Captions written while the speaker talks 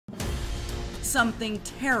Something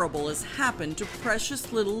terrible has happened to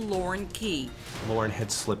precious little Lauren Key. Lauren had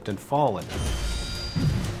slipped and fallen.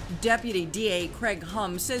 Deputy DA Craig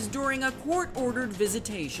Hum says during a court-ordered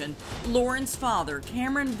visitation, Lauren's father,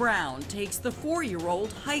 Cameron Brown, takes the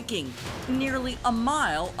 4-year-old hiking nearly a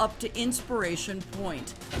mile up to Inspiration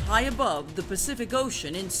Point, high above the Pacific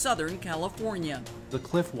Ocean in Southern California. The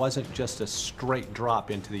cliff wasn't just a straight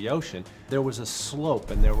drop into the ocean. There was a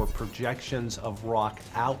slope and there were projections of rock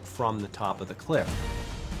out from the top of the cliff.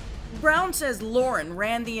 Brown says Lauren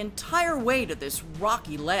ran the entire way to this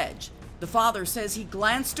rocky ledge. The father says he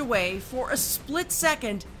glanced away for a split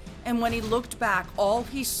second, and when he looked back, all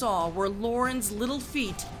he saw were Lauren's little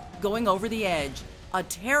feet going over the edge, a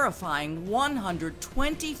terrifying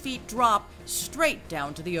 120 feet drop straight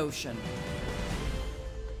down to the ocean.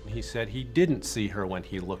 He said he didn't see her when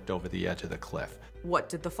he looked over the edge of the cliff. What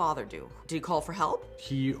did the father do? Did he call for help?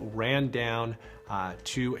 He ran down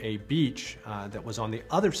to a beach that was on the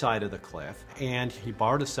other side of the cliff, and he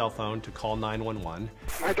borrowed a cell phone to call 911.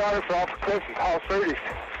 My daughter fell off the cliff in Hall 30.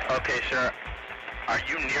 Okay, sir. Are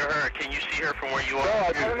you near her? Can you see her from where you are?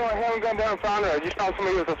 No, I don't know. I haven't gone down and found her. I just found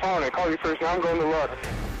somebody with a phone. I called you first. Now I'm going to look.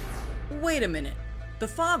 Wait a minute. The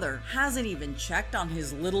father hasn't even checked on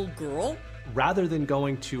his little girl? Rather than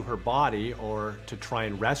going to her body or to try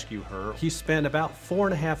and rescue her, he spent about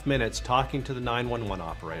 4.5 minutes talking to the 911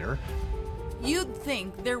 operator. You'd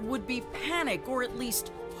think there would be panic or at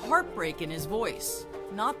least heartbreak in his voice.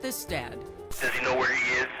 Not this dad. Does he know where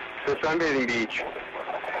he is? The sunbathing beach.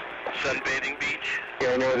 Sunbathing beach? Yeah,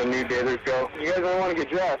 I know where the nude bathers go. You guys don't want to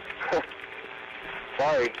get dressed.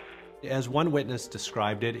 Sorry. As one witness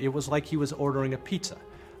described it, it was like he was ordering a pizza.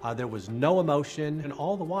 There was no emotion, and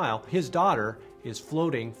all the while, his daughter is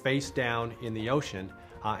floating face down in the ocean,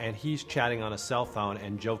 and he's chatting on a cell phone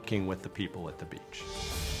and joking with the people at the beach.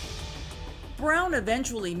 Brown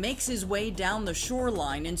eventually makes his way down the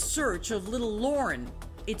shoreline in search of little Lauren.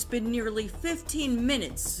 It's been nearly 15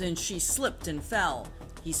 minutes since she slipped and fell.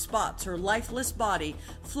 He spots her lifeless body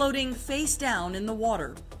floating face down in the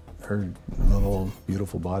water. Her little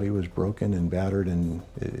beautiful body was broken and battered, and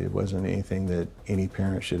it wasn't anything that any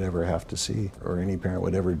parent should ever have to see, or any parent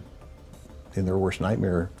would ever, in their worst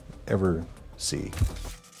nightmare, ever see.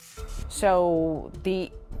 So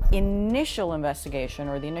the initial investigation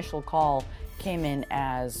or the initial call came in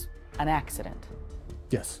as an accident?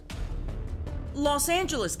 Yes. Los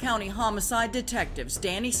Angeles County homicide detectives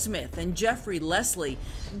Danny Smith and Jeffrey Leslie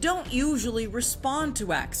don't usually respond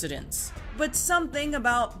to accidents. But something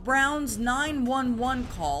about Brown's 911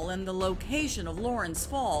 call and the location of Lauren's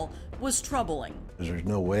fall was troubling. There's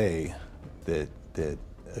no way that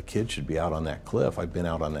a kid should be out on that cliff. I've been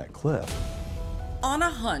out on that cliff. On a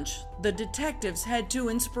hunch, the detectives head to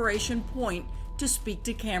Inspiration Point to speak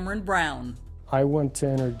to Cameron Brown. I went to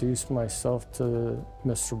introduce myself to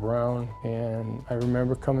Mr. Brown, and I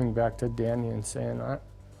remember coming back to Danny and saying, I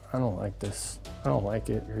don't like this. I don't like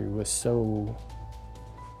it. He was so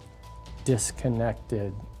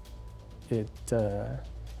disconnected. It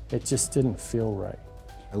just didn't feel right.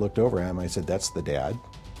 I looked over at him, I said, "That's the dad."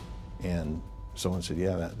 And someone said,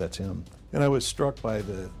 "Yeah, that's him." And I was struck by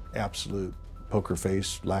the absolute poker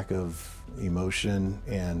face, lack of emotion,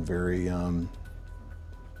 and very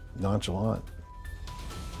nonchalant.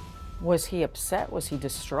 Was he upset? Was he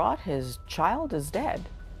distraught? His child is dead.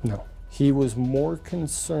 No. He was more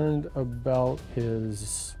concerned about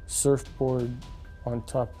his surfboard on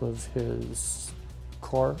top of his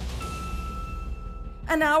car.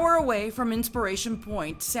 An hour away from Inspiration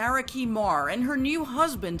Point, Sarah Kemar and her new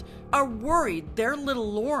husband are worried their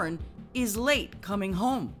little Lauren is late coming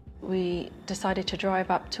home. We decided to drive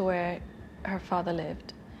up to where her father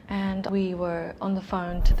lived, and we were on the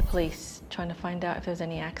phone to the police trying to find out if there was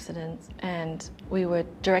any accidents, and we were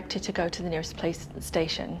directed to go to the nearest police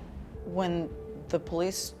station. When the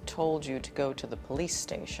police told you to go to the police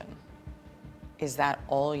station, is that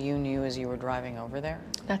all you knew as you were driving over there?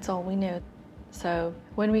 That's all we knew. So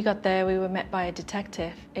when we got there, we were met by a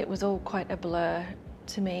detective. It was all quite a blur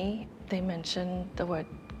to me. They mentioned the word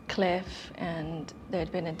cliff, and there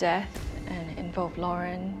had been a death, and it involved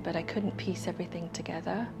Lauren, but I couldn't piece everything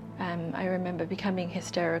together. I remember becoming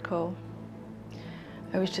hysterical.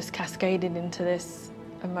 I was just cascaded into this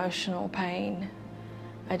emotional pain.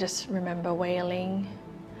 I just remember wailing,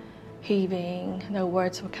 heaving, no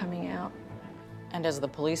words were coming out. And as the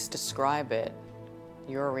police describe it,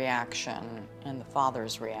 your reaction and the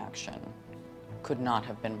father's reaction could not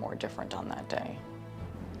have been more different on that day.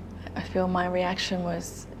 I feel my reaction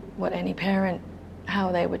was what any parent,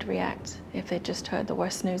 how they would react if they just heard the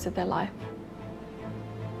worst news of their life.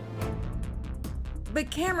 But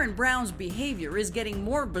Cameron Brown's behavior is getting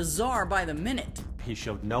more bizarre by the minute. He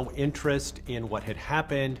showed no interest in what had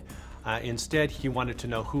happened. Instead, he wanted to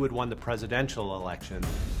know who had won the presidential election.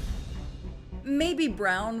 Maybe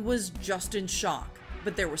Brown was just in shock,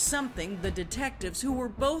 but there was something the detectives, who were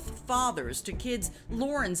both fathers to kids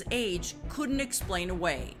Lauren's age, couldn't explain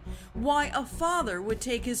away. Why a father would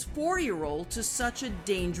take his 4-year-old to such a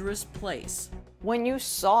dangerous place. When you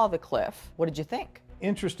saw the cliff, what did you think?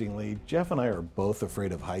 Interestingly, Jeff and I are both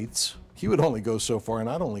afraid of heights. He would only go so far, and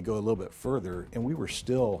I'd only go a little bit further, and we were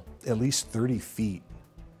still at least 30 feet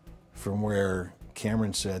from where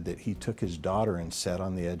Cameron said that he took his daughter and sat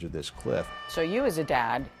on the edge of this cliff. So you as a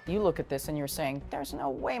dad, you look at this and you're saying, there's no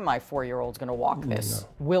way my 4-year-old's gonna walk this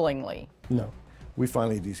willingly. No. We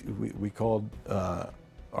finally, we called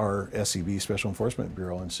our SEB, Special Enforcement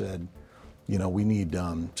Bureau, and said, you know, we need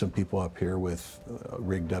some people up here with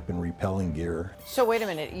rigged up in rappelling gear. So wait a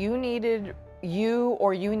minute, you needed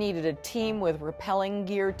a team with rappelling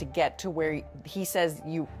gear to get to where he says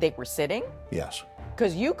they were sitting? Yes.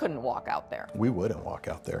 Because you couldn't walk out there. We wouldn't walk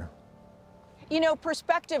out there. You know,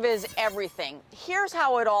 perspective is everything. Here's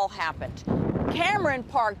how it all happened. Cameron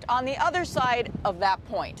parked on the other side of that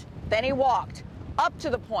point. Then he walked up to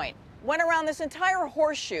the point, went around this entire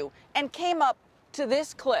horseshoe, and came up to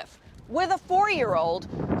this cliff with a 4-year-old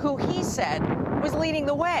who he said was leading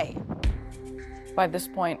the way. By this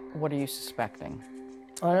point, what are you suspecting?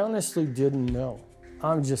 I honestly didn't know.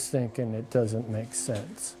 I'm just thinking it doesn't make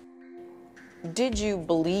sense. Did you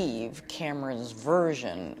believe Cameron's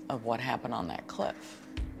version of what happened on that cliff?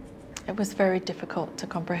 It was very difficult to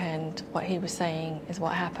comprehend what he was saying is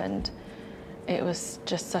what happened. It was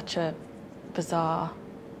just such a bizarre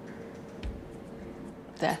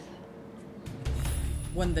death.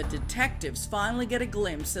 When the detectives finally get a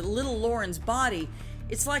glimpse at little Lauren's body,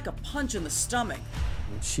 it's like a punch in the stomach.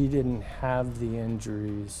 She didn't have the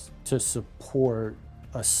injuries to support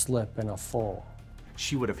a slip and a fall.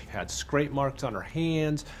 She would have had scrape marks on her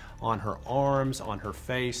hands, on her arms, on her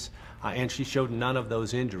face, and she showed none of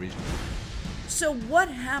those injuries. So what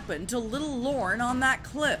happened to little Lauren on that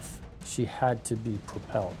cliff? She had to be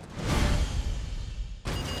propelled.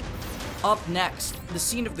 Up next, the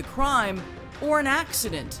scene of the crime or an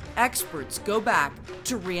accident. Experts go back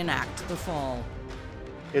to reenact the fall.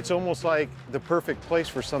 It's almost like the perfect place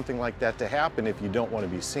for something like that to happen if you don't want to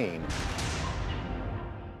be seen.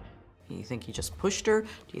 Do you think he just pushed her? Do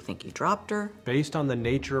you think he dropped her? Based on the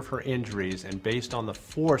nature of her injuries and based on the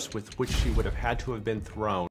force with which she would have had to have been thrown,